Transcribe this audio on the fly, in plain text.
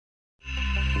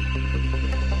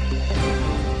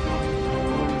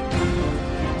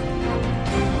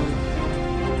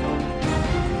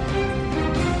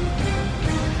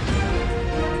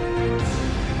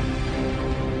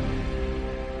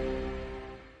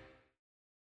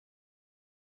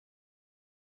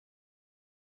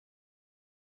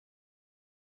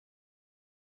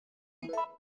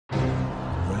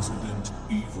Resident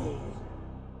Evil.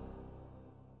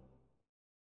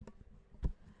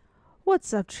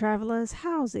 What's up, travelers?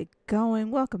 How's it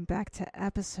going? Welcome back to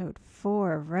episode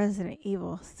 4 of Resident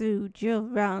Evil through Jill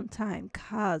Valentine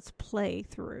cosplay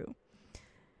through.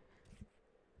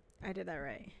 I did that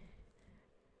right.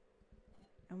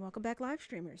 And welcome back, live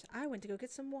streamers. I went to go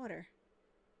get some water.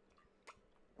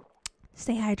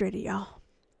 Stay hydrated, y'all.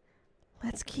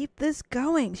 Let's keep this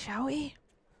going, shall we?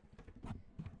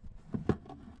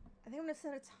 I think I'm gonna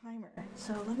set a timer.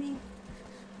 So let me...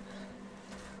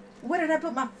 Where did I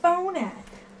put my phone at?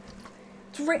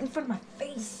 It's right in front of my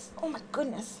face. Oh my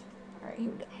goodness. Alright, here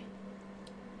we go.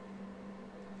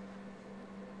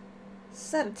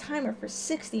 Set a timer for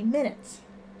 60 minutes.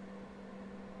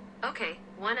 Okay,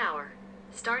 1 hour.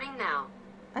 Starting now.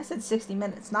 I said 60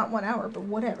 minutes, not 1 hour, but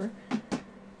whatever.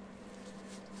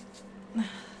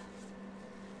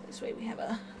 This way we have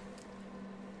a...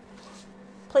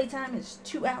 Playtime is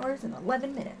 2 hours and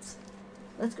 11 minutes.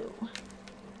 Let's go.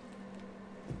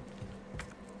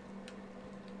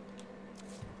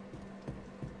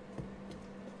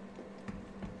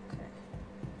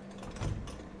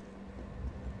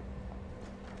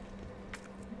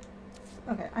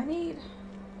 Okay, I need...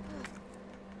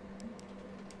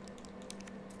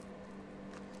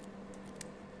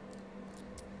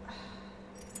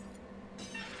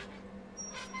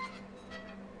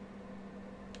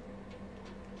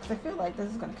 I feel like this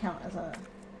is going to count as a...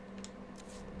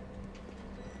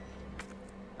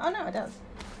 Oh no, it does.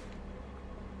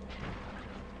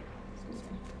 Excuse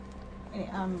me.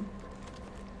 Anyway.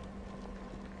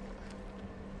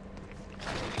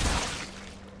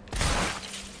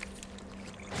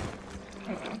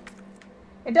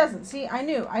 It doesn't. See, I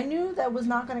knew that was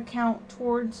not going to count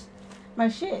towards my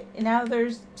shit. And now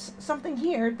there's something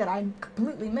here that I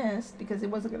completely missed because it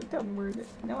wasn't going to tell me where it is.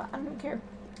 You know what? I don't care.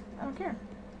 I don't care.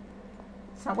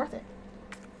 It's not worth it.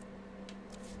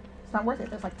 It's not worth it.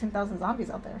 There's like 10,000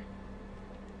 zombies out there.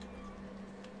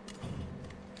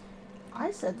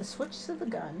 I said to switch to the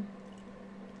gun.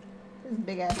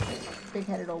 This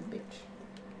big-headed old bitch.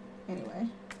 Anyway.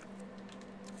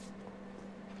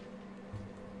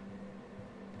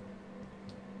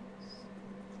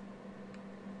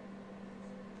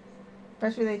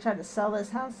 Especially they tried to sell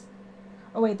this house.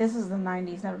 Oh wait, this is the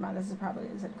 90s. Never mind. This is probably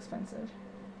isn't expensive.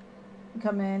 You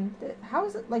come in. How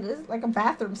is it like? Is it like a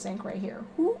bathroom sink right here?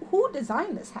 Who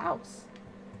designed this house?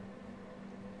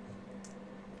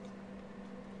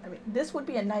 I mean, this would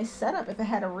be a nice setup if it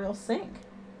had a real sink.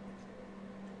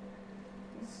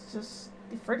 It's just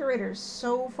the refrigerator is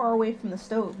so far away from the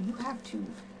stove. You have to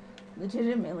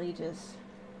legitimately just.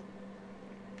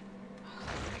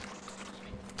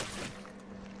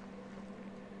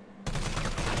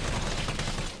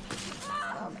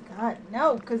 God,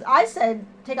 no, because I said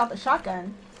take out the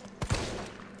shotgun,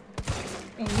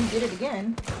 and you did it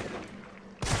again,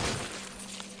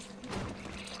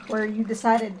 where you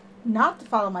decided not to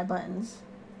follow my buttons,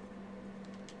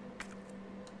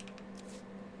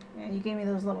 and you gave me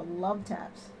those little love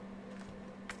taps.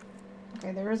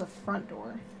 Okay, there is a front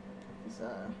door.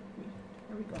 Are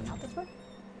we going out this way?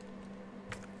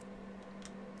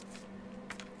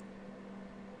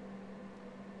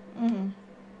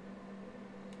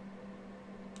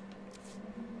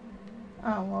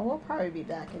 Oh, well, we'll probably be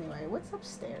back anyway. What's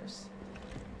upstairs?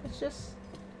 Let's just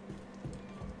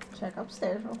check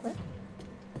upstairs real quick.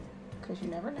 Because you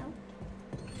never know.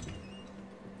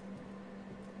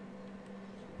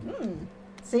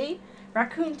 See?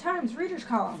 Raccoon Times readers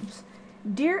columns.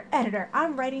 Dear editor,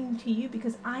 I'm writing to you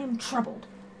because I am troubled.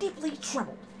 Deeply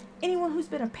troubled. Anyone who's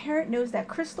been a parent knows that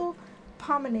Crystal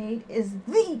Promenade is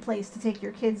the place to take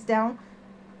your kids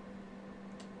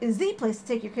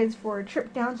for a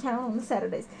trip downtown on the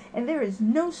Saturdays. And there is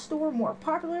no store more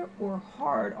popular or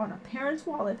hard on a parent's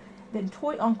wallet than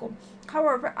Toy Uncle.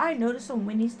 However, I notice on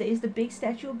Windy's days the big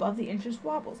statue above the entrance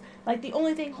wobbles. Like the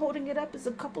only thing holding it up is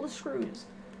a couple of screws.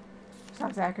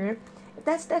 Sounds accurate. If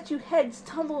that statue heads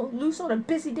tumble loose on a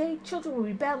busy day, children will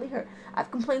be badly hurt. I've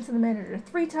complained to the manager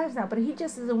 3 times now, but he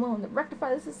just isn't willing to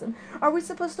rectify the system. Are we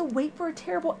supposed to wait for a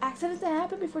terrible accident to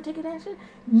happen before taking action?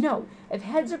 No. If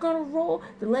heads are going to roll,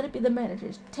 then let it be the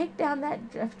managers. Take down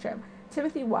that Jeff Trem.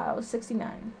 Timothy Wiles,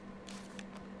 69.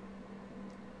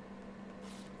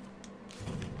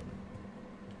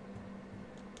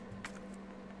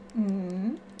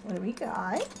 What do we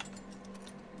got?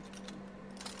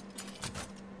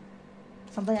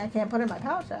 Something I can't put in my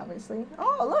pouch, obviously.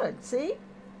 Oh, look, see?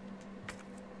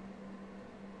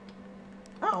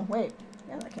 Oh, wait.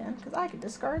 Yes, I can, because I can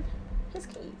discard his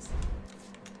keys.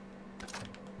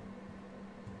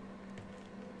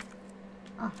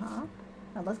 Uh-huh.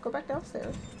 Now let's go back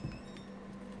downstairs.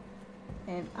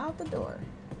 And out the door.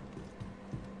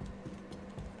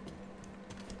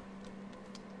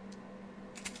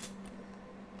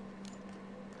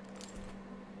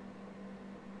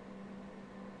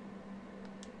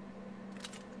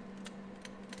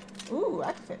 Ooh,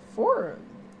 I can fit 4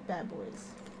 bad boys.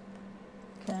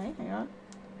 Okay, hang on.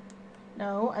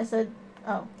 No, I said,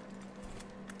 oh.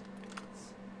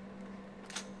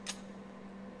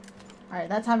 Alright,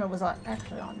 that time it was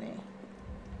actually on me.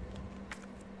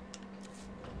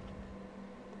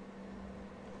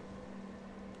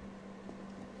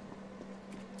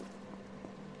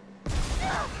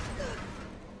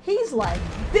 He's like,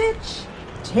 bitch,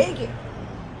 take it.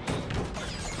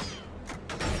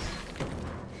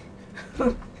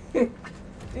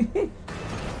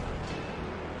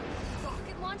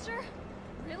 Rocket launcher?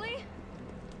 Really?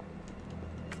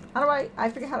 How do I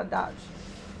forget how to dodge.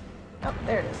 Oh,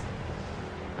 there it is.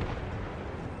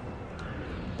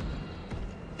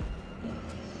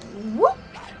 Whoop!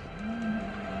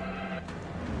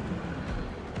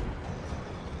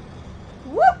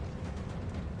 Whoop!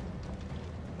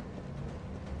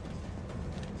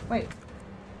 Wait.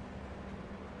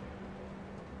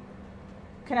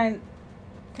 Can I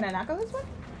not go this way?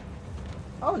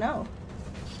 Oh no.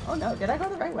 Oh no, did I go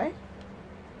the right way?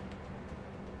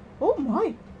 Oh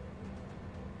my.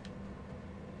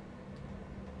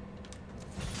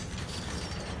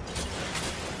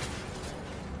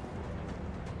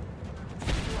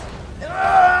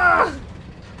 Ah!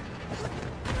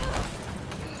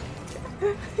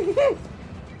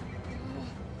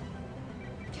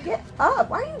 Get up!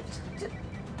 Why are you...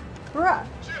 Bruh.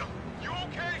 Jill, you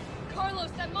okay?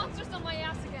 Carlos, that monster's on my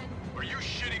ass again. Are you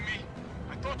shitting me?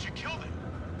 I thought you killed him.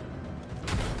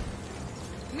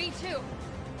 Me too.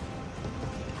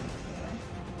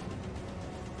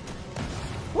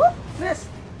 Whoop! Missed!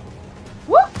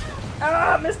 Whoop!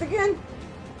 Ah, missed again!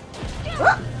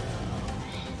 Ah!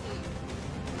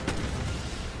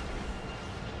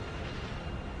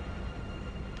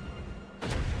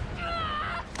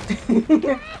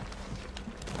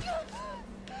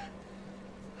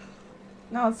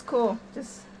 No, it's cool.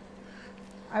 Just,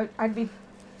 I'd be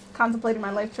contemplating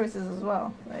my life choices as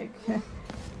well. Like,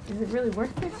 is it really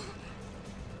worth it?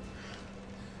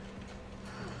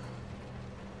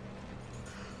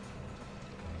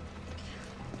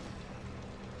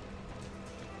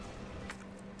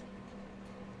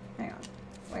 Hang on.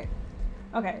 Wait.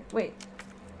 Okay, wait.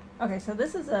 Okay, so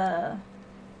this is a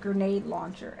grenade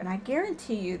launcher, and I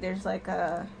guarantee you there's like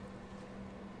a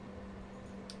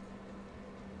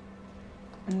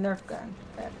Nerf gun.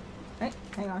 Hey,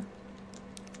 hang on.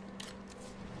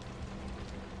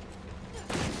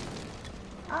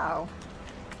 Oh.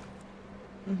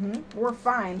 We're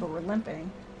fine, but we're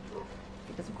limping.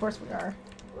 Because of course we are.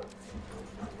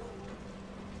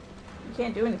 You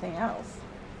can't do anything else.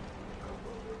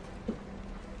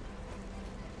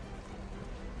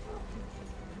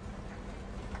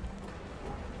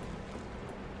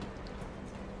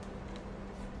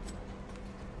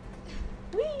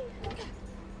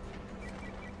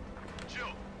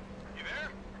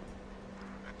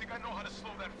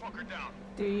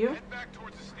 Do you? Head back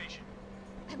towards the station.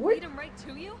 And lead him right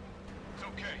to you? It's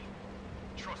okay.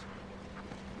 Trust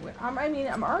me. I mean,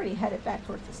 I'm already headed back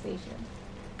towards the station.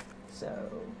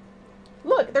 So...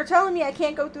 Look, they're telling me I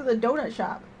can't go through the donut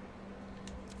shop.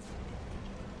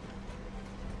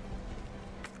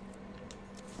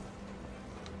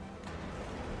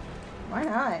 Why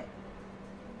not?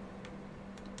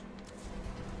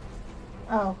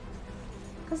 Oh.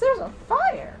 Because there's a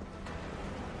fire.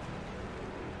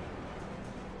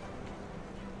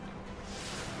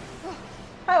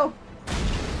 Oh.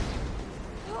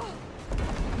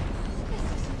 This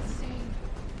is insane.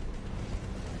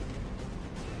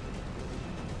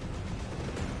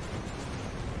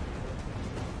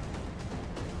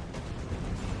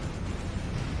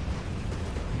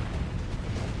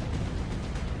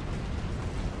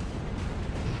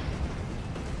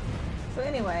 So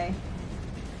anyway.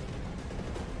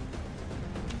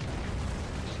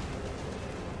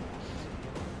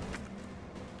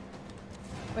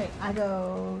 Wait, I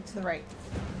go to the right.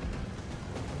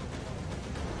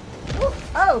 Woo!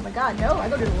 Oh my god, no, I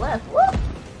go to the left. Woo!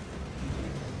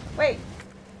 Wait.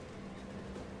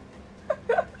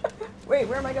 Wait,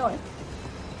 where am I going?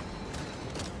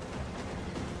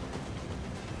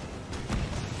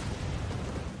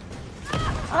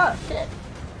 Oh, shit.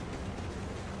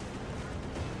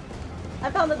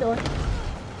 I found the door.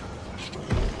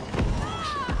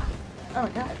 Oh my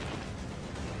god.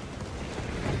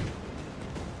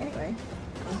 Anyway,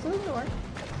 go through the door.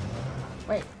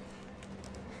 Wait.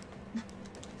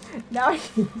 Now I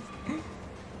Jill,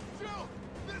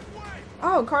 this way.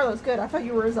 Oh, Carlos, good. I thought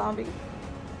you were a zombie.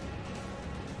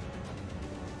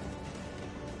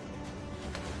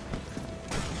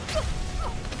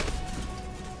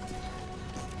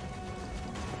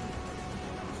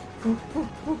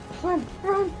 Run,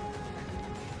 run.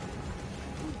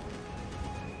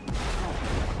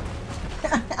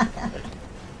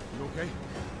 You okay?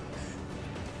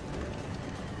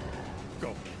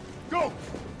 Go. Go!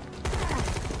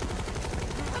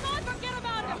 Come on, forget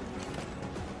about him!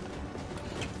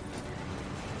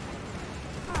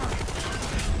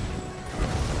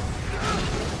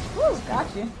 Woo,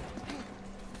 got you.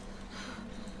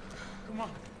 Come on.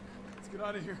 Let's get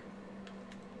out of here.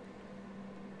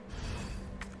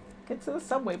 Get to the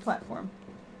subway platform.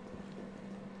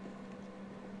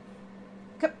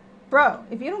 Bro,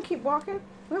 if you don't keep walking,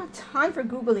 we don't have time for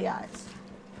googly eyes.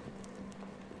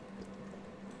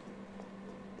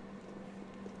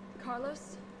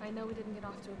 Carlos, I know we didn't get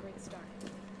off to a great start.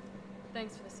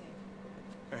 Thanks for the save.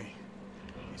 Hey,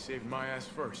 you saved my ass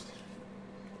first.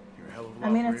 You're a hell of a lot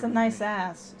I mean, it's a braver than nice me.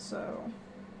 ass, so...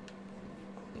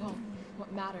 Well,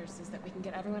 what matters is that we can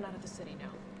get everyone out of the city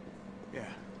now. Yeah.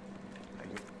 I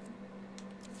get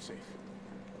safe.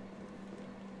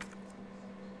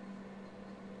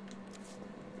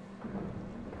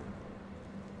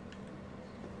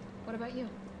 What about you?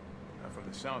 From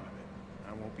the sound of it,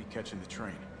 I won't be catching the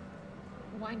train.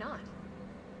 Why not?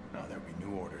 No, there'll be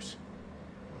new orders.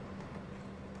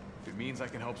 If it means I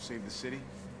can help save the city,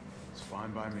 it's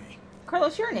fine by me.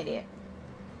 Carlos, you're an idiot.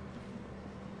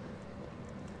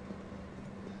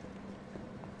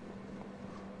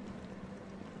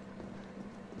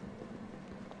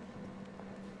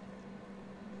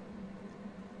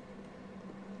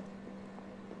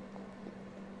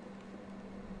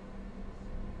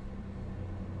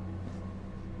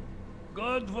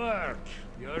 Good work.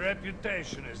 Your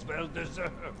reputation is well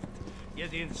deserved.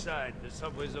 Get inside. The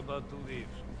subway's about to leave.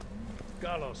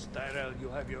 Carlos, Tyrell, you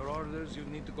have your orders. You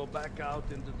need to go back out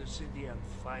into the city and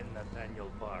find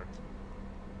Nathaniel Bard.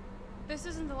 This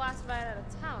isn't the last ride out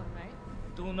of town,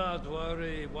 right? Do not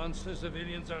worry. Once the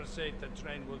civilians are safe, the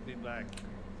train will be back.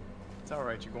 It's all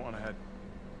right, you go on ahead.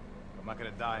 I'm not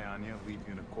gonna die on you, leave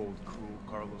you in a cold, cruel,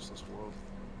 Carlosless world.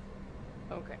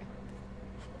 Okay.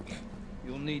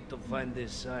 You'll need to find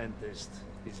this scientist.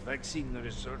 His vaccine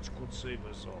research could save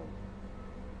us all.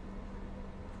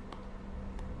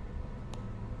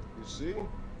 You see?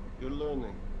 You're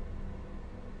learning.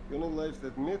 The only life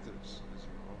that matters is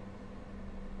your own.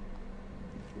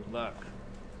 Good luck.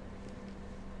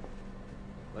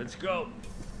 Let's go.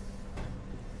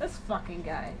 This fucking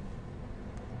guy.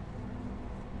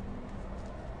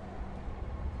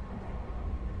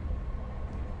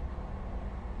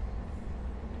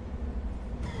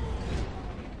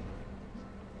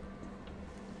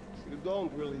 You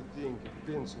don't really think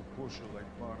a pencil pusher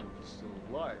like Bard is still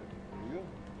alive, do you?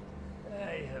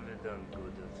 I have it on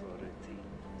good authority.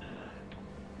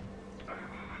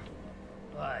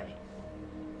 Why?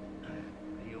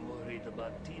 Are you worried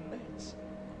about teammates?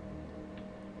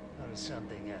 Or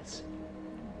something else?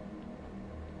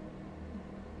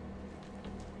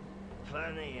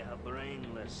 Funny how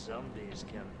brainless zombies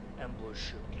can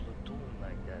ambush a platoon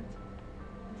like that.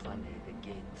 Funny the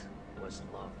gate was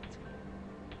locked.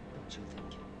 Don't you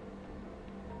think?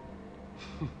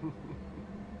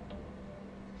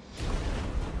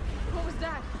 What was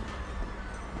that?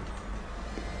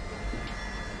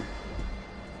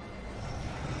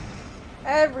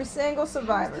 Every single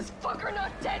survivor. This fucker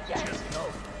not dead yet! No,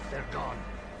 they're gone.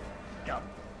 Come,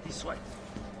 this way.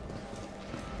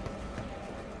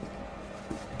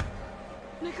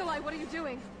 Nikolai, what are you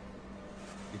doing?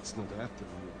 It's not after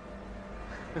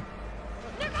you.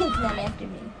 He's not after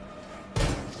me.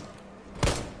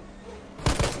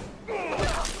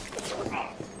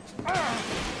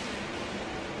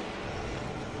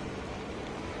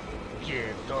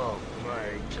 Get off my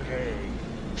train.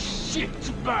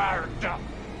 Shit bird!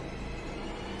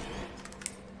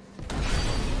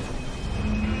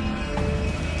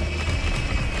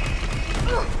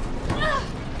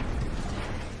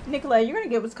 Nikolai, you're gonna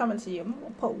get what's coming to you. I'm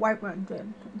gonna put white run to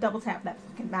double tap that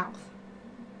fucking mouth.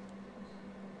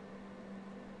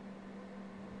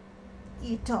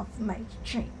 Eat off my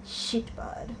train,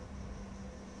 shitbud.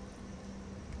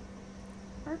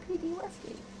 RPD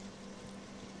Westgate.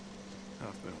 Oh,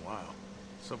 it's been a while.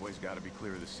 Subway's got to be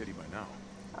clear of the city by now.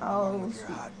 Oh, With your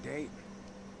sweet. hot date?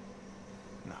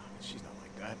 Nah, she's not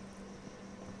like that.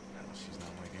 No, she's not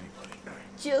like anybody.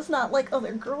 Jill's not like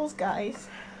other girls, guys.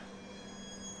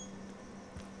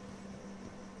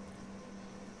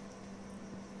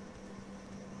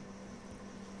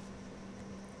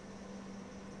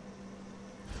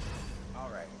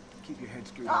 keep your head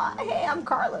screwed Ah, on. hey, I'm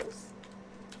Carlos.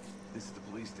 This is the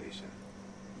police station.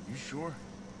 You sure?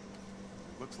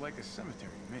 It looks like a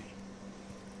cemetery to me.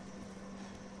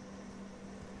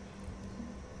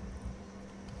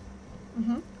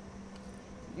 Mm-hmm.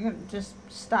 You're gonna just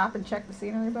stop and check the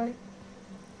scenery, buddy?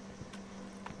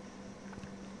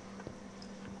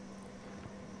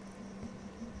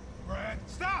 Brad,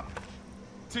 stop!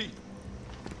 T.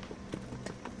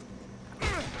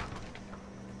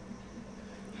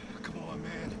 Come on,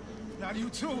 man. Not you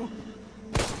too.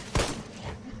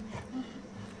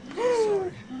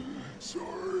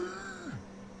 Sorry.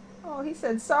 Oh, he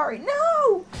said sorry.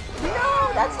 No!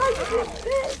 No, that's how you get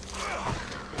bit.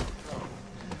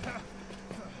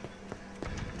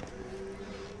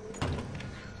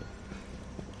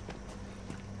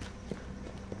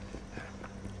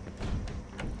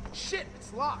 Shit,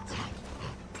 it's locked.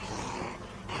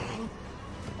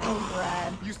 Oh,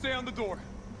 Brad. You stay on the door.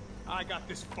 I got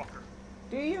this fucker.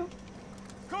 Do you?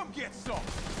 Come get some.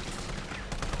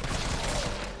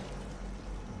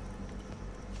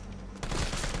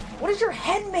 What is your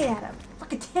head made out of?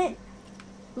 Fucking tin.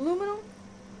 Aluminum?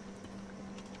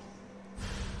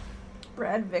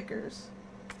 Brad Vickers.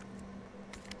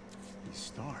 These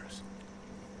stars.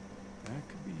 That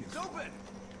could be It's useful. open!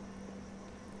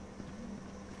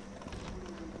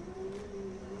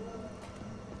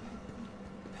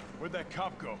 Where'd that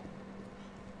cop go?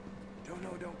 Don't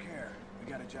know, don't care.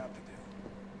 We got a job to do.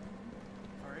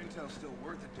 If our intel's still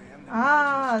worth a damn, then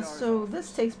Ah, we'll get to the so stars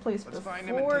this takes place office. Let's find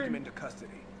him and before... take him into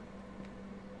custody.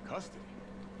 Custody?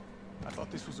 I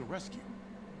thought this was a rescue.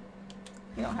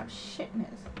 You don't have shit in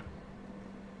his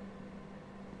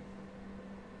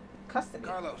custody.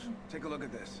 Carlos, take a look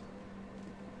at this.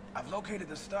 I've located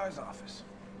the STARS office.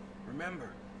 Remember,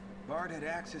 Bard had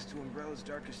access to Umbrella's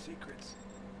darkest secrets.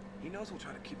 He knows we'll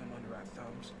try to keep him under our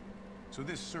thumbs. So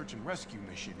this search and rescue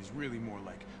mission is really more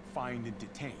like find and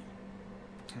detain.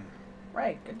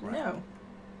 Right, good to Right. know.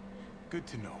 Good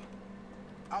to know.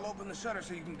 I'll open the shutter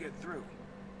so you can get through.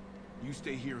 You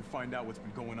stay here and find out what's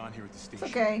been going on here at the station.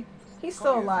 It's okay. He's Call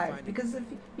still me if you alive, find him. because if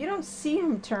you don't see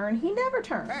him turn, he never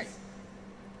turns. Hey!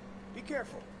 Be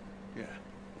careful. Yeah.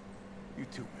 You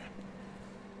too,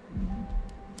 man.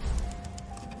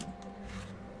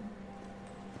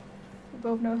 We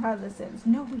both know how this ends.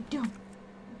 No, we don't.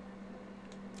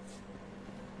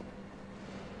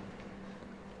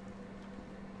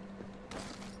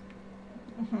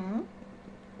 Mm-hmm.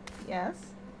 Yes.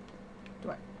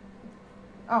 Do I?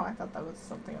 Oh, I thought that was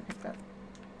something I picked up.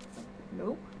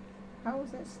 Nope. How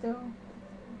is it still?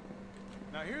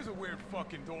 Now here's a weird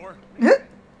fucking door. Here's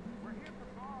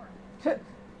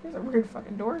a weird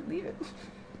fucking door. Leave it.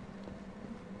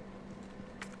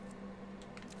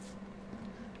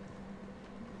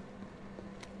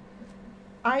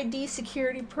 ID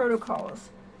security protocols.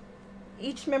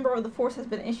 Each member of the force has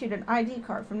been issued an ID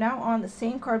card. From now on, the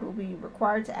same card will be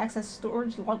required to access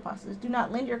storage lockboxes. Do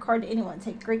not lend your card to anyone.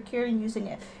 Take great care in using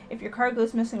it. If your card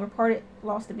goes missing, report it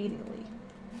lost immediately.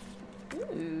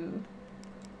 Ooh.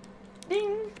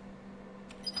 Ding.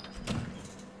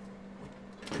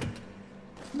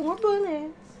 More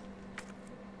bullets.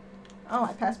 Oh,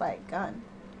 I passed by a gun.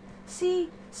 See,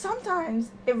 sometimes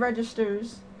it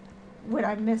registers when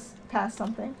I miss past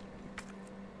something.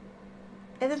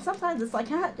 And then sometimes it's like,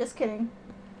 just kidding.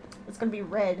 It's gonna be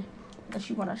red unless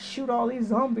you want to shoot all these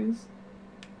zombies.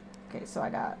 Okay, so I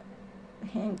got a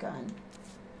handgun.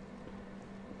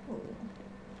 Ooh.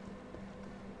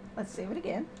 Let's save it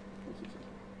again.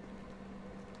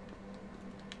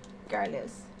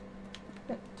 Regardless.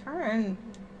 Turn.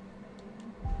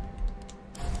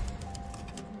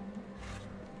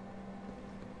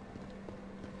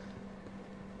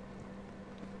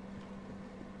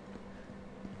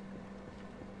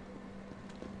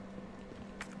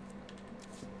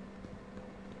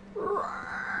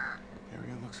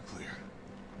 Area looks clear.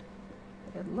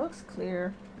 It looks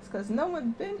clear. It's because no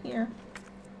one's been here.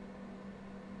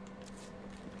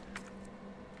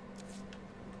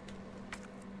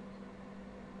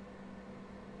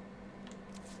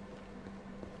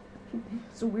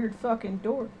 It's a weird fucking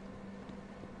door.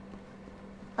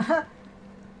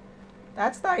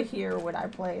 That's not here when I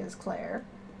play as Claire.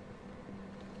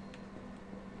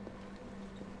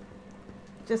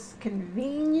 Just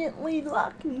conveniently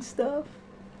locking stuff.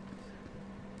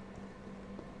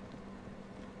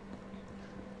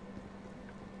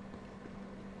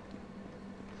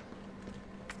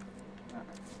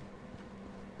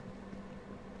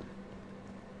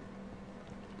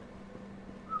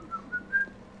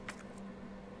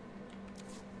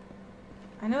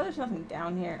 I know there's nothing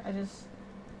down here. I just...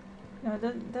 No,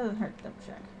 it doesn't hurt to double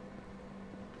check.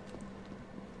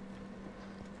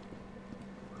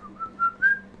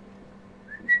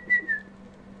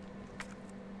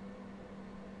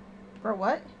 For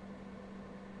what?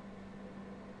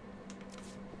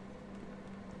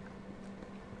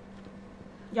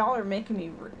 Y'all are making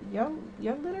me, y'all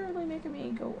literally making me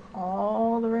go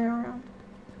all the way around.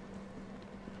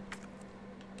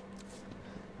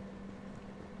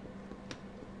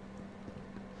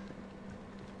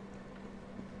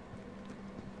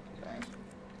 Okay.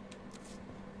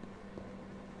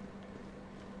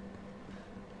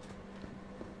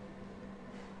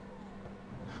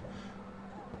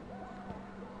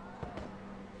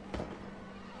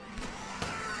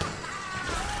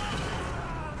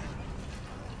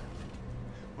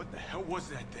 What the hell was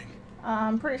that thing?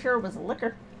 I'm pretty sure it was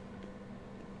liquor.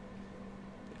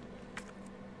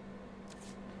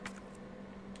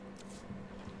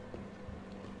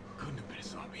 Couldn't have been a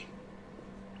zombie.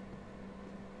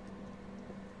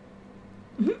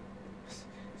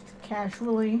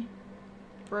 Casually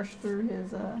brush through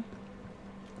his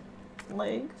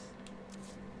legs.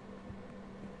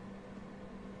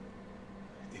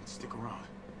 Didn't stick around.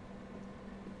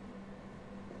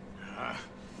 Ah,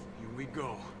 here we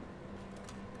go.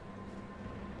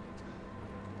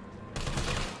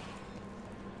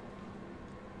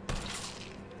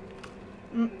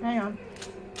 Hang on.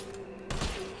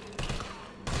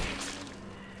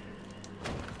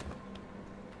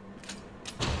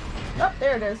 Oh,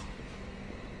 there it is.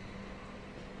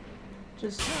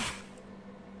 Just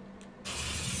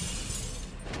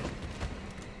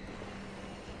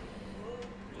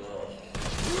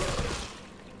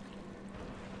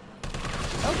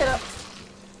don't get up.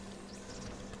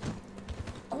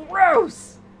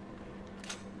 Gross.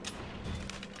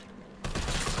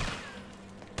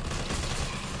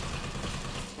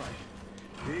 Right.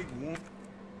 Big one.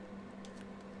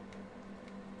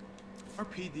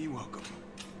 RPD welcome.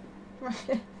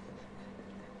 Right.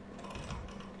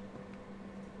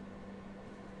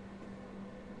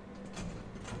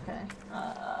 Okay.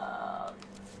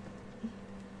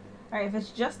 Alright, if it's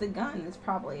just a gun, it's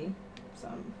probably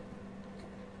some...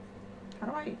 How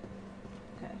do I...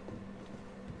 Okay.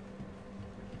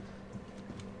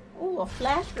 Ooh, a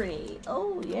flash grenade.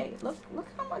 Oh, yay. Look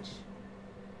how much...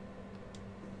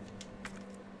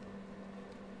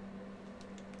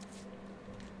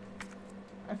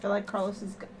 I feel like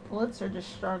Carlos's bullets are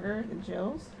just stronger than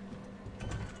Jill's.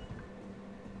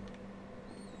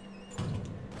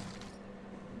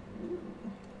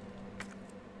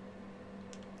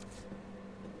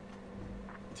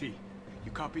 T,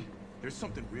 you copy? There's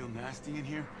something real nasty in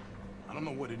here. I don't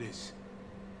know what it is.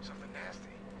 Something nasty.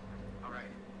 All right.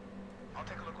 I'll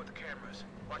take a look with the cameras.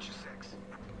 Watch your six.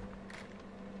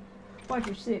 Watch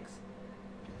your six.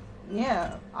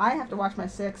 Yeah, I have to watch my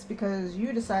six because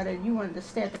you decided you wanted to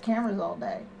stare at the cameras all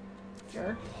day.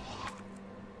 Jerk.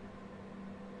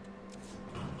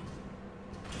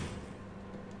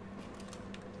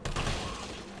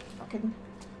 Fucking...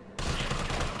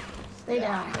 Stay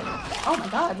down. Oh my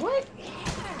god, what?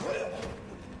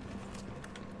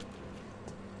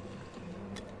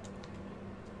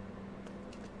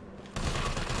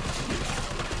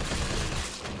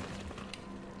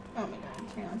 Oh my god,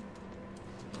 hang on.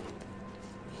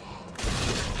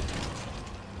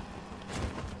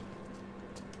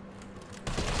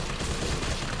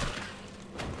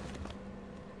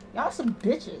 Y'all some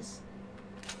bitches.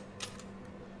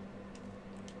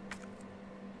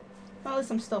 Well, at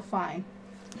least I'm still fine.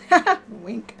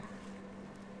 Wink.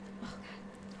 Oh,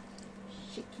 God.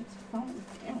 Shit keeps falling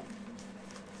down.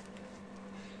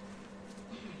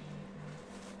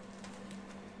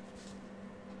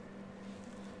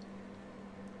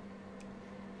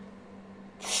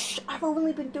 I've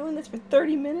only been doing this for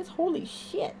 30 minutes? Holy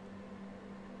shit.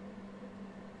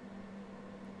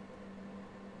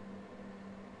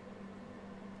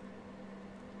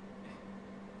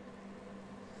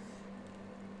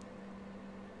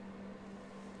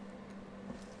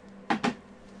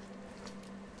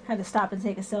 Had to stop and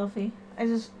take a selfie. I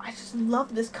just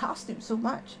love this costume so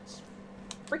much. It's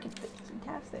freaking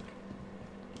fantastic.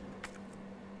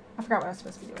 I forgot what I was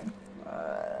supposed to be doing.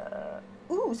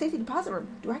 Ooh, safety deposit room.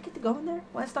 Do I get to go in there?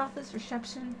 West office,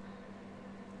 reception.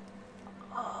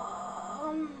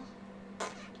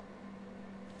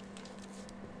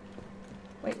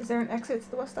 Wait, is there an exit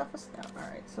to the West office? No. All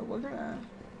right, so we're gonna.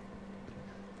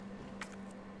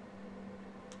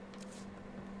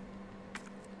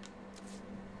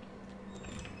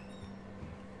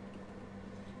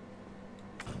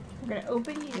 We're gonna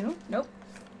open you. Nope.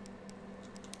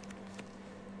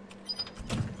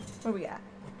 What do we got?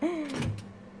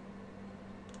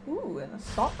 Ooh, an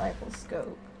assault rifle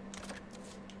scope.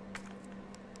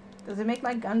 Does it make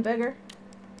my gun bigger?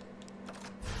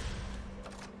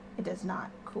 It does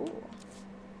not. Cool.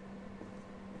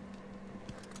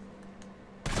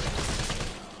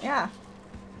 Yeah.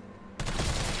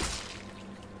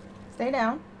 Stay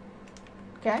down.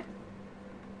 Okay.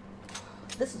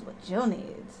 This is what Jill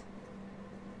needs.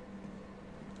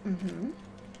 Mm-hmm.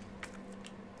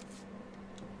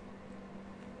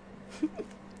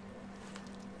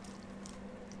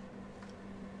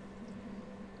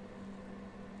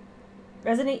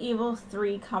 Resident Evil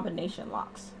 3 combination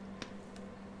locks.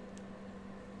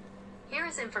 Here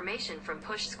is information from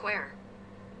Push Square.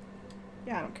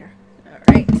 Yeah, I don't care.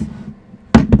 Alright.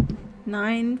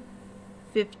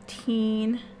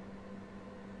 9:15.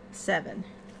 7.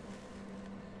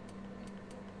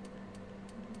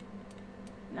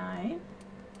 9.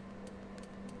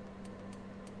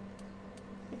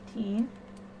 15.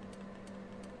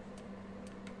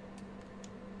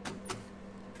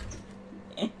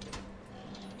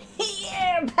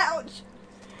 Yeah, pouch!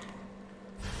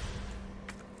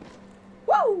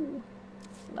 Whoa!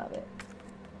 Love it.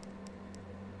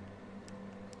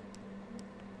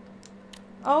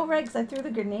 Oh, right, because I threw the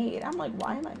grenade. I'm like,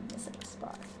 why am I missing a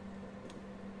spot?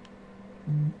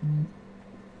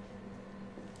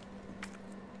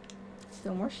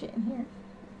 Still more shit in here.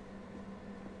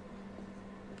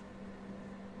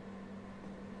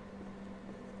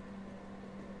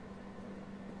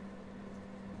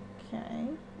 Okay.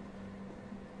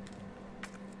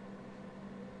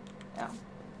 Oh.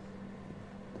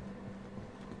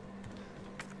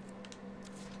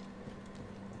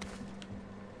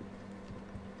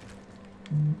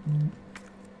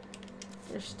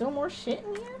 There's still more shit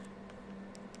in here?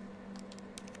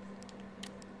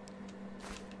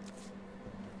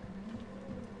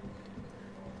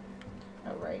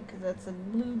 Oh, right, because that's a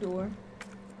blue door.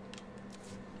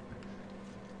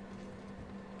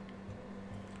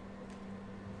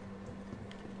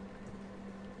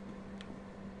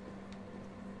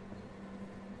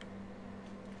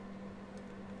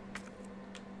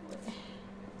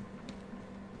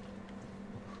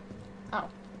 Oh,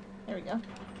 there we go.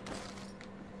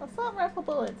 Assault rifle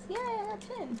bullets. Yay, I got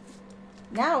 10.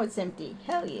 Now it's empty.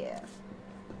 Hell yeah.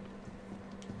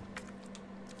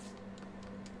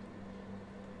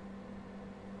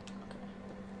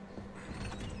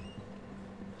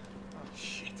 Oh,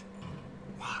 shit.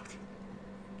 Locked.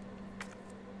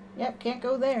 Yep, can't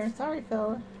go there. Sorry,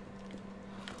 fella.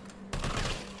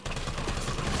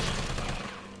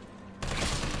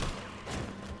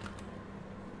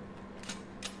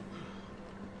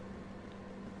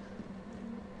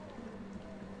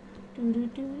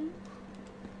 Doo-doo-doo.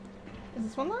 Is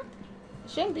this one locked? It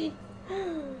shouldn't be.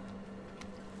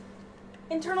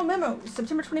 Internal memo,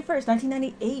 September 21st,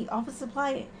 1998. Office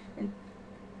supply and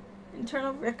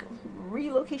internal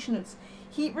relocation notes.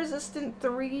 Heat resistant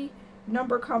 3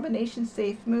 number combination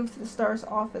safe. Moved to the STARS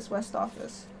office, West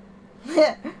office.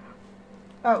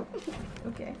 Oh,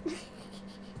 okay.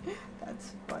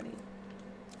 That's funny.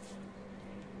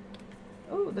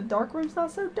 Oh, the dark room's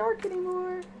not so dark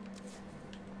anymore.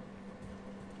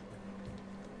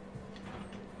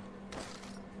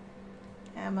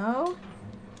 Ammo.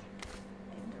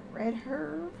 And a red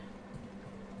herb.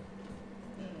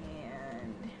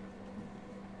 And...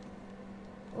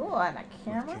 oh, and a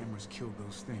camera. If cameras killed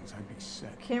those things, I'd be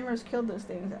set. Cameras killed those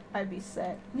things, I'd be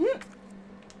set.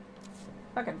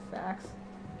 Fucking facts.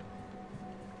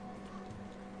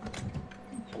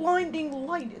 Blinding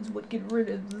light is what get rid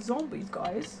of the zombies,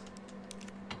 guys.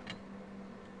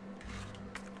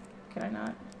 Can I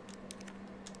not?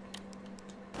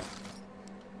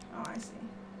 Oh, I see.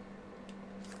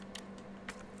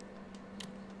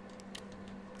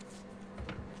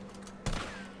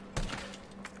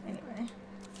 Anyway.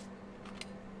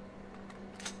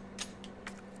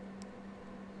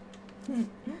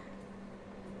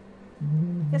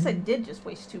 Guess I did just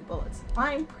waste 2 bullets.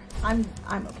 I'm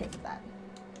okay with that.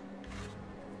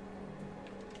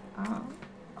 Oh,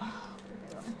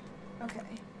 okay.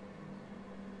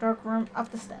 Dark room, up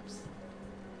the steps.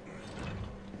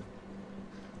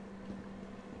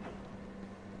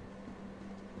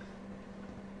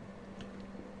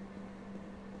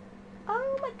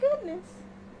 Oh my goodness.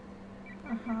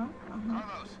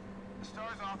 Carlos, the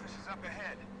STARS office is up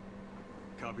ahead.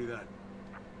 Copy that.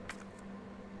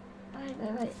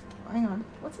 Wait. Hang on.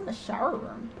 What's in the shower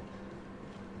room?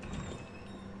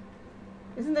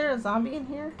 Isn't there a zombie in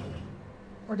here?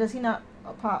 Or does he not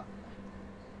pop?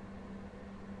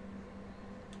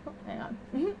 Oh, hang on.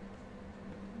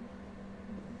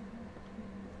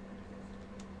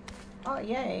 Oh,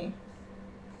 yay.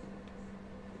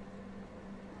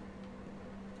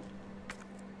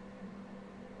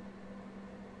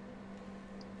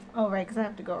 Oh, right, because I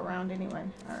have to go around anyway.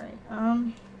 Alright,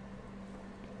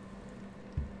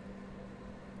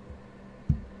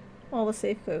 All the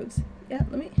safe codes. Yeah,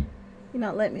 let me... You're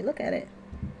not letting me look at it.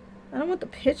 I don't want the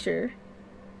picture.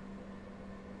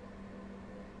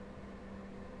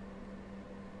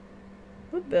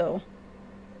 What bill?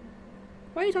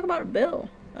 Why are you talking about a bill?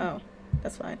 Oh,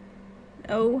 that's fine.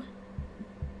 No.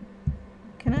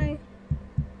 Can I?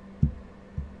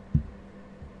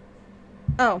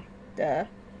 Oh, duh.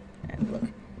 And look.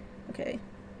 Okay.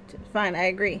 Fine, I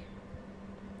agree.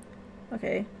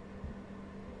 Okay.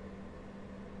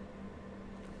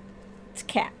 It's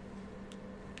cat.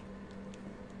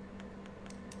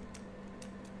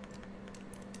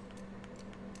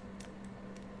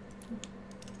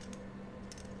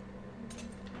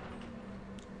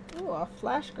 Ooh, a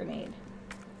flash grenade.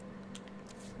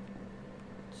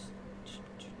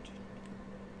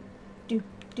 Do.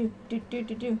 And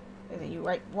then you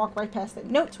walk right past it.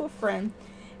 Note to a friend.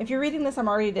 If you're reading this, I'm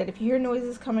already dead. If you hear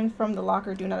noises coming from the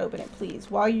locker, do not open it, please.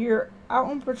 While you're out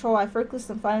on patrol, I focused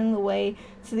on finding the way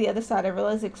to the other side. I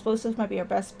realized explosives might be our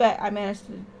best bet. I managed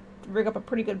to rig up a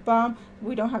pretty good bomb.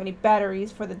 We don't have any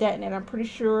batteries for the detonator. I'm pretty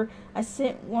sure I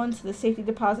sent one to the safety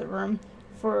deposit room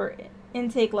for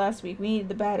intake last week. We needed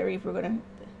the battery if we're going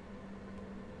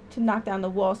to knock down the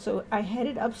wall. So I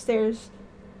headed upstairs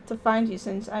to find you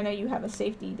since I know you have a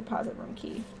safety deposit room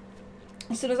key.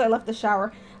 As soon as I left the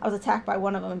shower, I was attacked by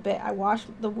one of them a bit. I washed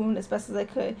the wound as best as I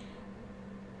could,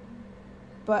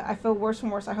 but I feel worse and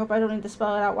worse. I hope I don't need to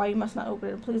spell it out why you must not open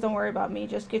it. Please don't worry about me.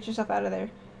 Just get yourself out of there.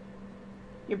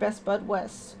 Your best bud,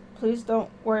 Wes. Please don't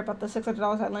worry about the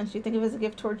 $600 I lent you. Think of it as a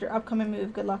gift towards your upcoming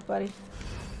move. Good luck, buddy.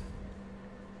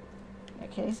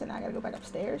 Okay, so now I gotta go back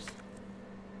upstairs.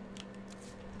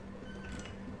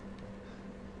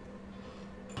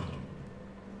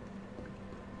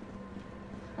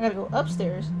 I gotta go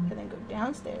upstairs and then go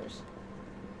downstairs.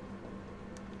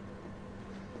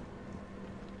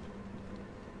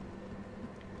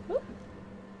 Oop.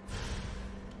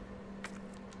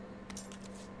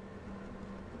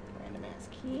 Random ass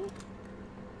key.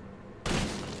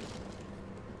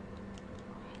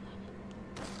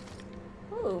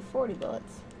 Ooh, 40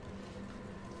 bullets.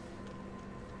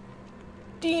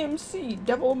 DMC,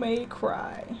 Devil May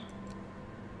Cry.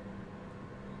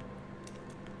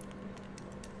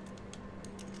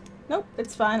 Nope,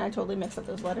 it's fine. I totally mixed up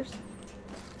those letters.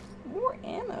 More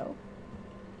ammo.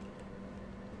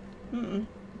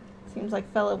 Seems like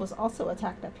fella was also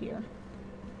attacked up here.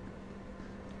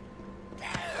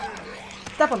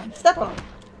 Step on him! Step on him!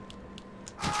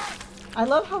 I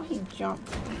love how he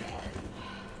jumped.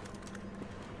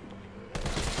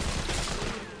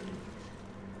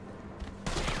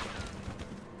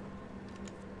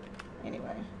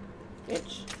 Anyway.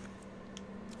 Bitch.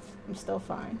 I'm still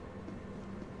fine.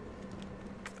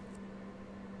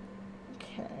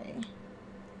 Okay.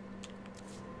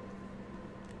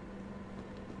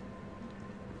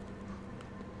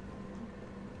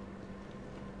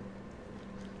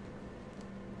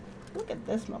 Look at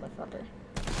this motherfucker.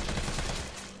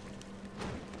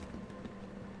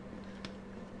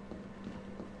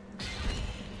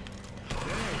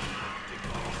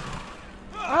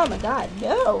 Oh my god,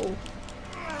 no!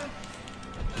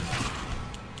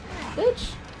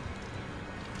 Bitch!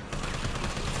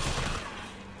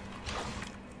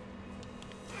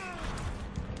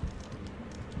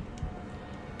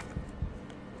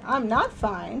 I'm not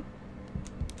fine.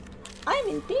 I'm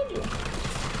in danger.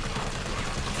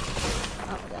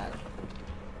 Oh god.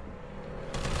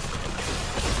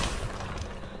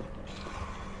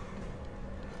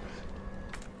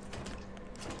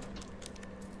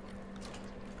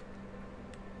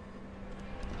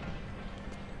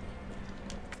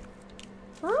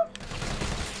 Huh?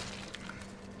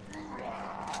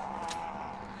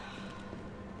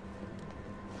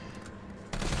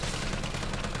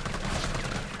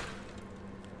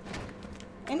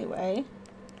 Anyway.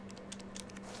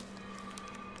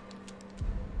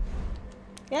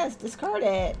 Yes, discard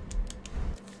it.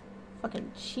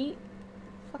 Fucking cheat.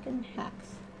 Fucking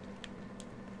hacks.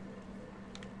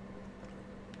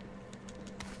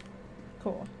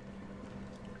 Cool.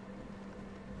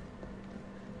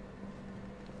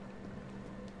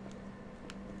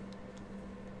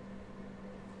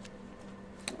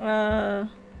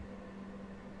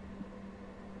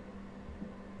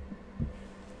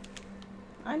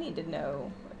 I need to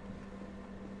know.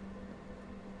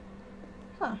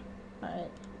 Huh.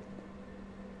 Alright.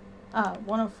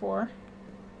 104.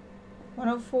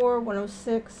 104,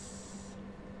 106.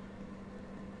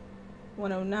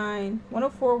 109.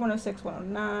 104, 106,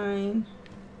 109.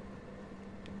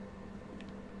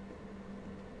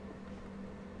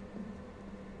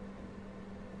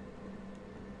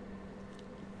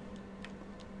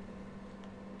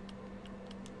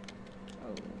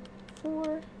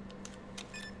 for?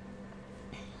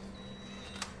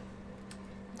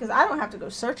 Because I don't have to go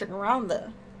searching around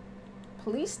the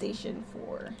police station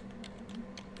for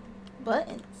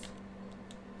buttons.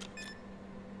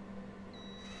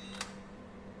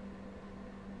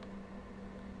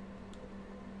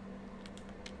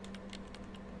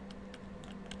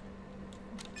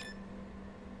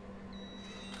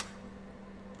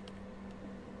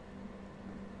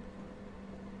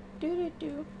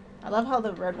 I love how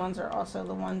the red ones are also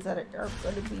the ones that are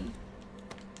going to be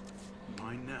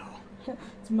Mine now.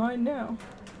 it's mine now.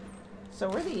 So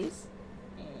are these.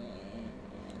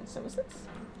 And so is this.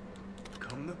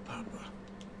 Come to Papa.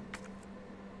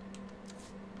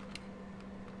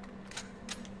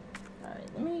 Alright,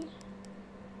 let me...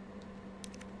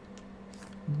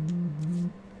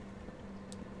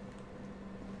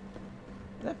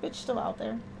 Is that bitch still out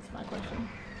there? That's my question.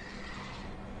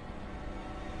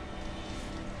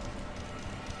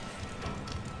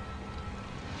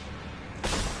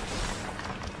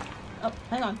 Oh,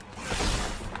 hang on.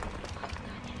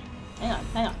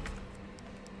 Hang on.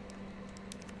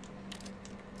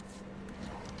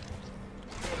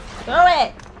 Throw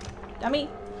it! Dummy.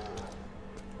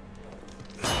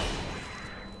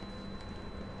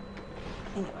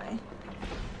 Anyway.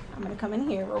 I'm gonna come in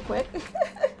here real quick.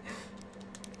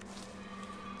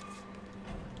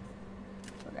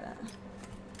 We're gonna...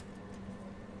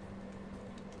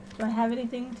 Do I have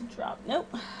anything to drop?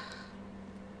 Nope.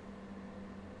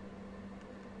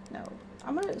 No.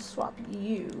 I'm gonna swap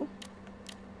you.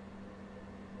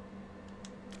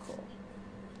 Cool.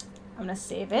 I'm gonna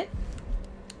save it.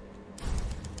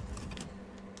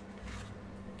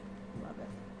 Love it.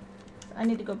 So I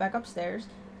need to go back upstairs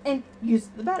and use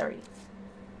the battery.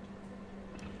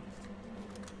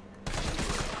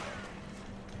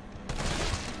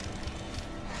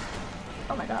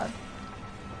 Oh my god.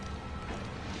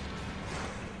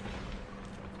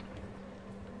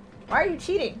 Why are you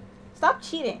cheating? Stop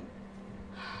cheating.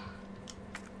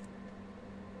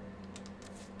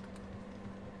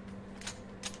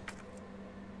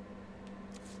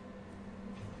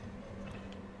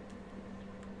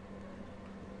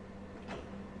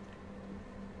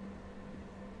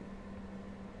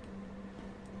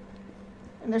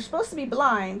 And they're supposed to be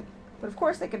blind, but of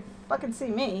course they could fucking see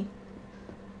me.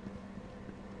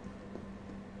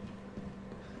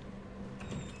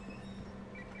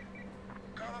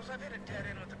 Carlos, I've hit a dead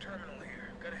end with the terminal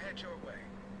here. Gotta head your way.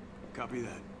 Copy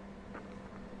that.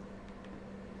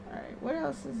 Alright, what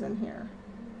else is in here?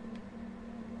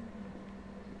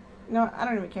 No, I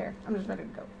don't even care. I'm just ready to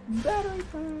go. Battery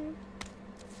time.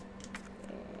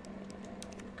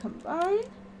 And combine.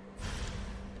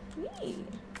 Yee.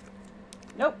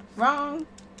 Nope, wrong.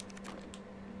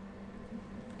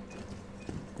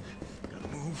 Gotta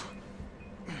move.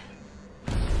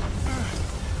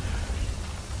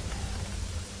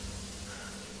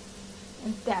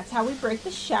 And that's how we break the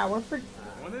shower for...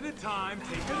 One at a time,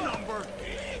 take a number.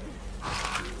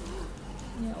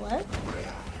 You know what?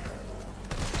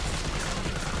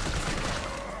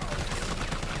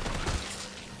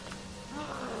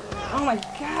 Oh my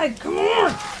god, come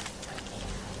on!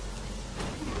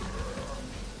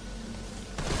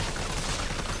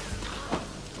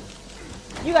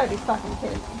 You gotta be fucking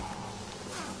kidding me.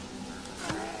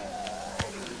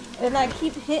 And I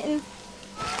keep hitting.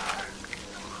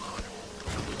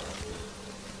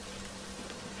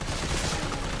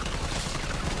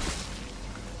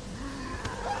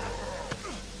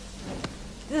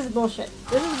 This is bullshit.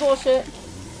 This is bullshit.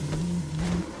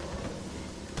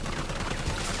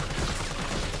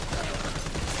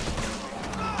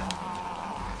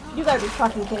 You gotta be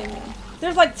fucking kidding me.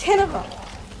 There's like 10 of them.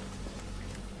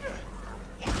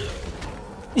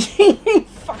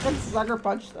 Fucking sucker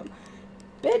punch them.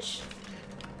 Bitch.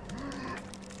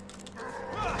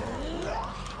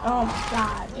 Oh my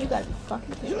god. You gotta be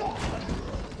fucking kidding me.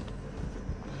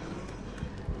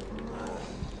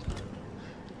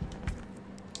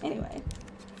 Anyway.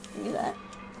 Give me that.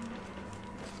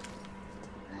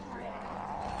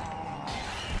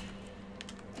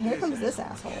 Here comes this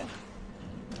asshole.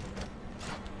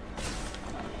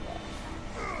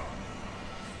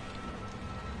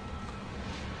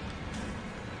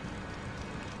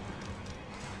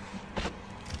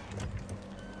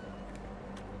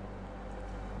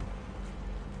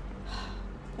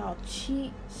 Y'all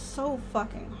cheat so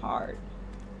fucking hard.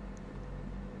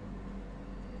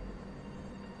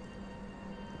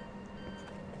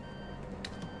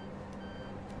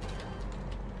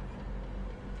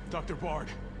 Dr. Bard.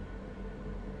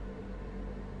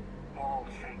 Oh,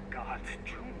 thank God.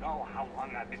 Do you know how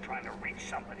long I've been trying to reach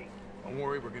somebody? Don't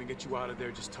worry, we're gonna get you out of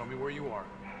there. Just tell me where you are.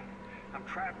 I'm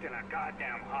trapped in a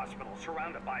goddamn hospital,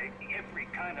 surrounded by every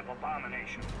kind of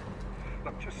abomination.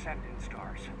 Look, just send in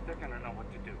stars. They're gonna know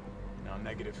what to do. No,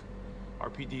 negative.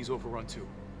 RPD's overrun too.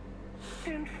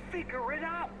 Then figure it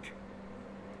out.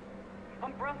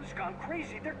 Umbrella's gone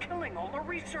crazy. They're killing all the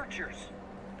researchers.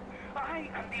 I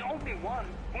am the only one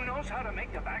who knows how to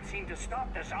make the vaccine to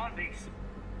stop the zombies.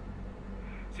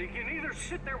 So you can either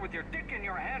sit there with your dick in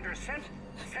your hand or send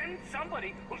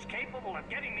somebody who's capable of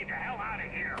getting me the hell out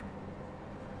of here.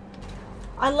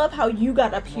 I love how you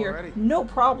got up here. Already? No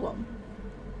problem.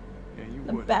 Yeah, you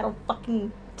The would. battle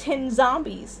fucking 10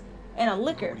 zombies and a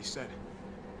Look liquor. what he said.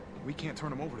 We can't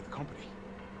turn him over to the company.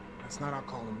 That's not our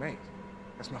call to make.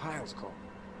 That's Mikhail's call.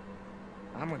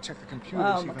 I'm gonna check the computer,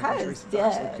 Well, see if I Mikhail's can trace the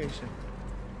doc's dead. location.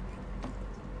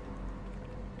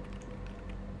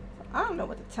 I don't know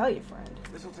what to tell you, friend.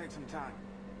 This'll take some time.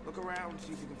 Look around,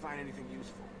 see if you can find anything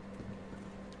useful.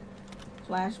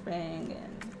 Flashbang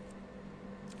and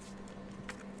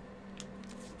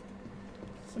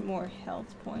some more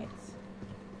health points.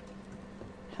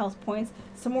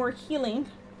 Some more healing.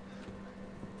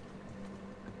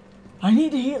 I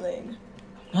need healing.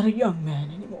 I'm not a young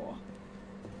man anymore.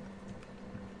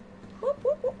 Whoop,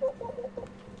 whoop, whoop, whoop, whoop, whoop.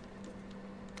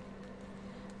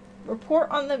 Report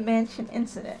on the mansion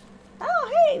incident.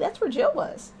 Oh, hey, that's where Jill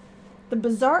was. The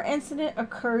bizarre incident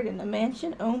occurred in a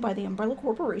mansion owned by the Umbrella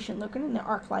Corporation located in the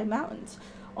Arclight Mountains.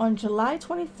 On July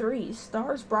 23,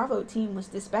 STAR's Bravo team was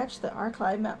dispatched to the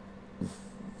Arclight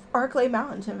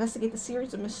Mountain to investigate the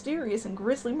series of mysterious and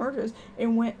grisly murders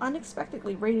and went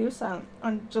unexpectedly radio silent.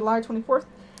 On July 24th,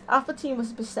 Alpha Team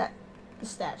was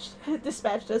dispatched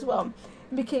as well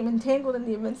and became entangled in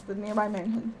the events of the nearby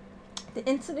mansion. The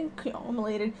incident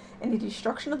culminated in the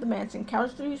destruction of the mansion.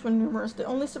 Casualties were numerous. The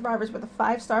only survivors were the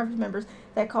 5 STAR members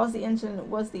that caused the incident.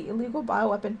 Was the illegal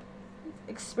bioweapon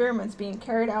experiments being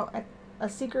carried out at a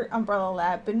secret Umbrella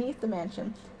lab beneath the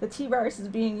mansion. The T-virus is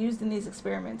being used in these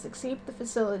experiments. Escaped the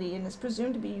facility and is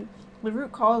presumed to be the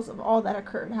root cause of all that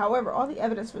occurred. However, all the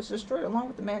evidence was destroyed along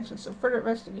with the mansion, so further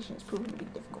investigation is proving to be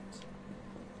difficult.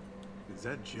 Is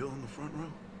that Jill in the front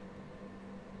row?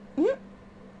 Mm-hmm.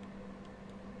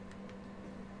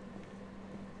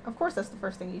 Of course, that's the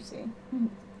first thing you see.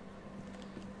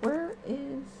 Where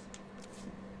is...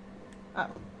 Oh.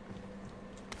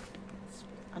 It's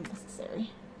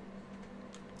unnecessary.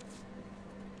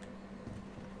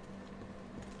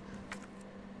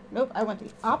 Nope, I went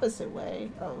the opposite way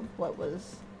of what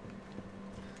was...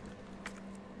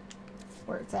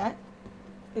 where it's at.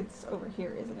 It's over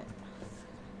here, isn't it?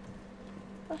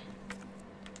 What?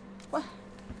 What?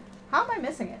 How am I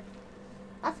missing it?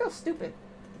 I feel stupid.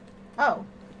 Oh.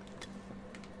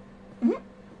 Mm-hmm.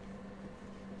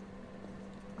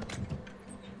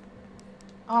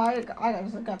 Oh, I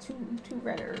just got two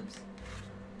red herbs.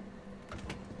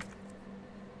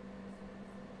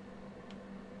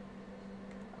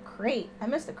 A crate. I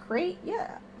missed a crate?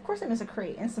 Yeah, of course I missed a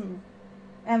crate and some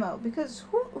ammo because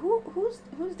who's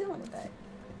dealing with that?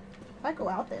 If I go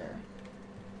out there,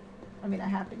 I mean I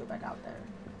have to go back out there,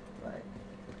 but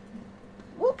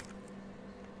whoop.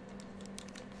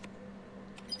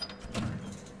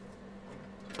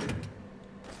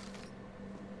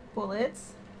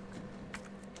 Bullets.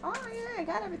 Oh yeah, I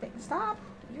got everything. Stop.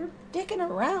 You're dicking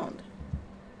around.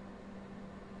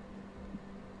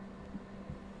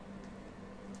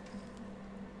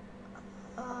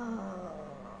 Oh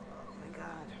my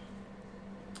god.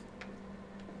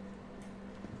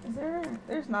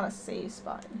 There's not a save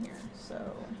spot in here,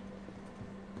 so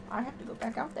I have to go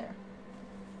back out there.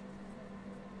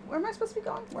 Where am I supposed to be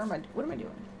going? What am I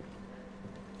doing?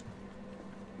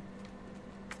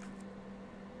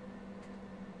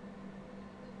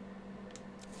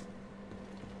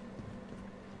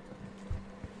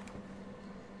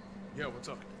 Yeah, what's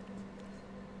up?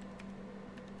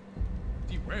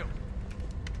 Derailed.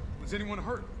 Was anyone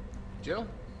hurt? Jill?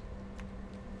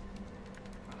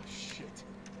 Ah, shit.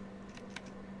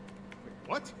 Wait,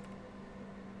 what?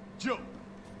 Jill!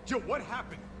 Jill, what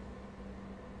happened?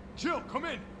 Jill, come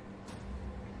in!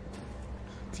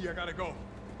 T, I gotta go.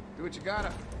 Do what you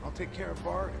gotta. I'll take care of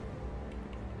Bard.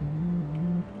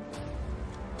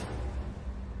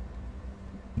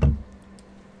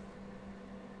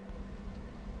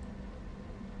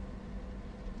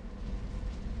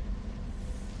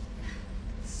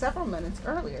 Several minutes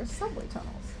earlier, subway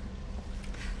tunnels.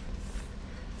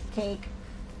 Cake.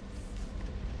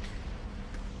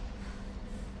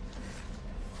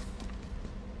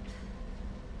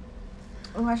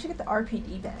 Oh, I should get the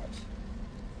RPD badge.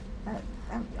 That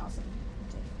would be awesome.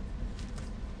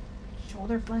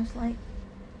 Shoulder flashlight.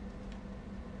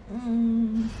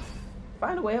 Find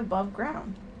a way above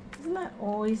ground. Isn't that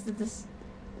always this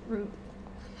route? Am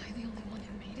I the only one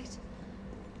who made it?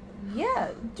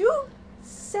 Yeah, dude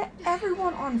set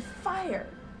everyone on fire.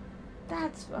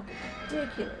 That's fucking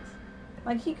ridiculous.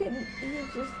 Like, he was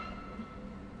just...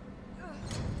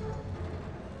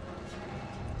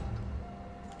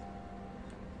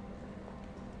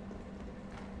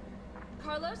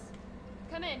 Carlos?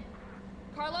 Come in.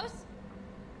 Carlos?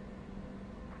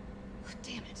 Oh,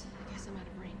 damn it. I guess I'm out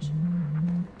of range.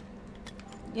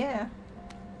 Yeah.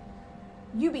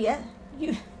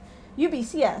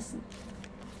 UBCS.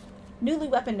 Newly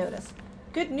weapon notice.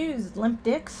 Good news, limp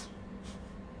dicks.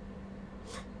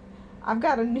 I've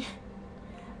got a new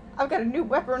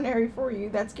weaponry for you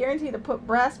that's guaranteed to put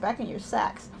brass back in your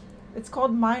sacks. It's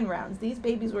called mine rounds. These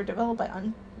babies were developed by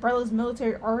Umbrella's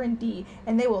military R&D,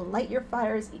 and they will light your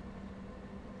fires.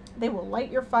 They will light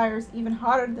your fires even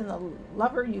hotter than the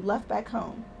lover you left back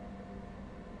home.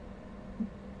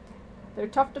 They're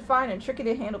tough to find and tricky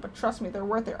to handle, but trust me, they're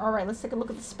worth it. Alright, let's take a look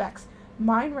at the specs.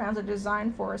 Mine rounds are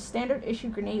designed for standard issue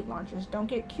grenade launchers. Don't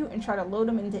get cute and try to load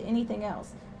them into anything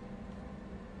else.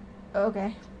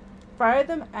 Okay. Fire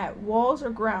them at walls or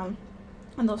ground,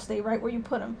 and they'll stay right where you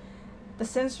put them. The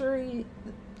sensor in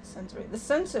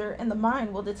the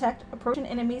mine will detect approaching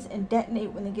enemies and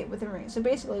detonate when they get within range. So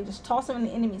basically, just toss them in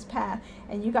the enemy's path,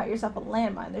 and you got yourself a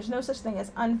landmine. There's no such thing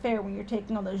as unfair when you're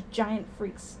taking on those giant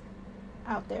freaks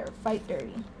out there. Fight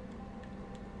dirty.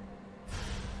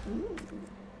 Ooh.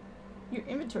 Your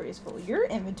inventory is full. Your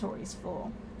inventory is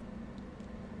full.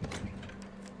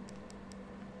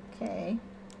 Okay.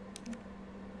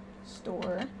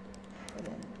 Store. And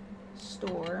then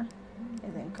store.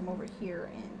 And then come over here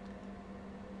and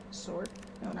sort.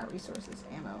 No, not resources.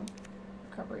 Ammo.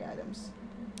 Recovery items.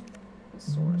 And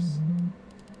source.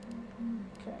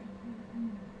 Okay.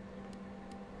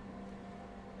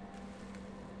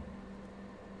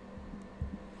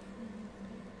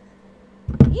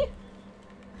 Yeah.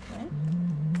 Okay.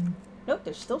 Nope,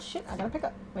 there's still shit I gotta pick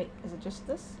up. Wait, is it just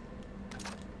this?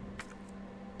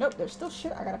 Nope, there's still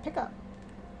shit I gotta pick up.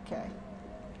 Okay.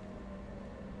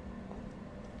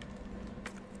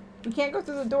 We can't go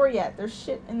through the door yet. There's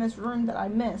shit in this room that I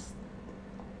missed.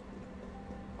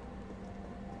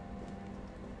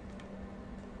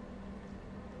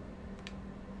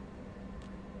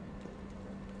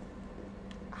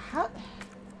 How?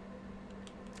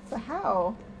 But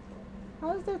how?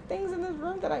 How is there things in this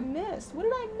room that I missed? What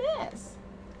did I miss?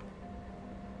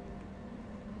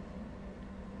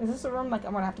 Is this a room like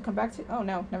I'm gonna have to come back to? Oh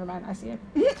no, never mind. I see it.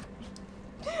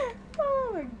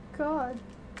 Oh my god.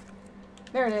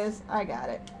 There it is. I got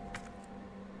it.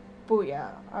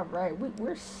 Booyah. Alright,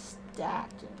 we're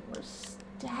stacked. We're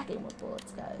stacking with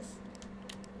bullets, guys.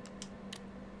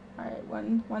 Alright,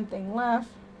 one thing left.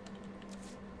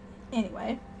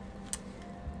 Anyway.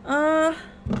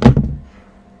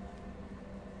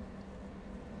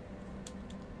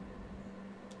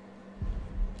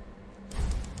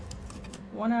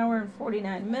 1 hour and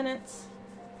 49 minutes.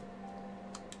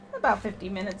 About 50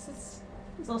 minutes.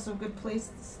 It's also a good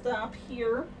place to stop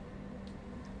here.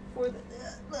 For the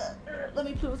let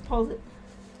me pause it.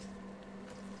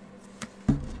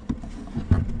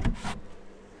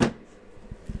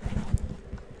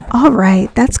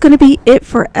 Alright, that's going to be it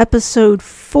for episode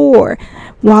 4.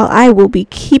 While I will be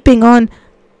keeping on...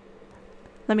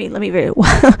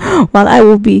 While I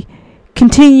will be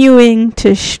continuing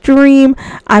to stream,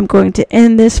 I'm going to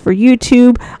end this for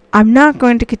YouTube. I'm not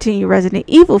going to continue Resident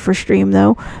Evil for stream,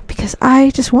 though, because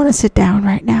I just want to sit down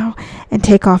right now and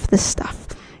take off this stuff.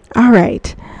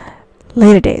 Alright.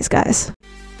 Later days, guys.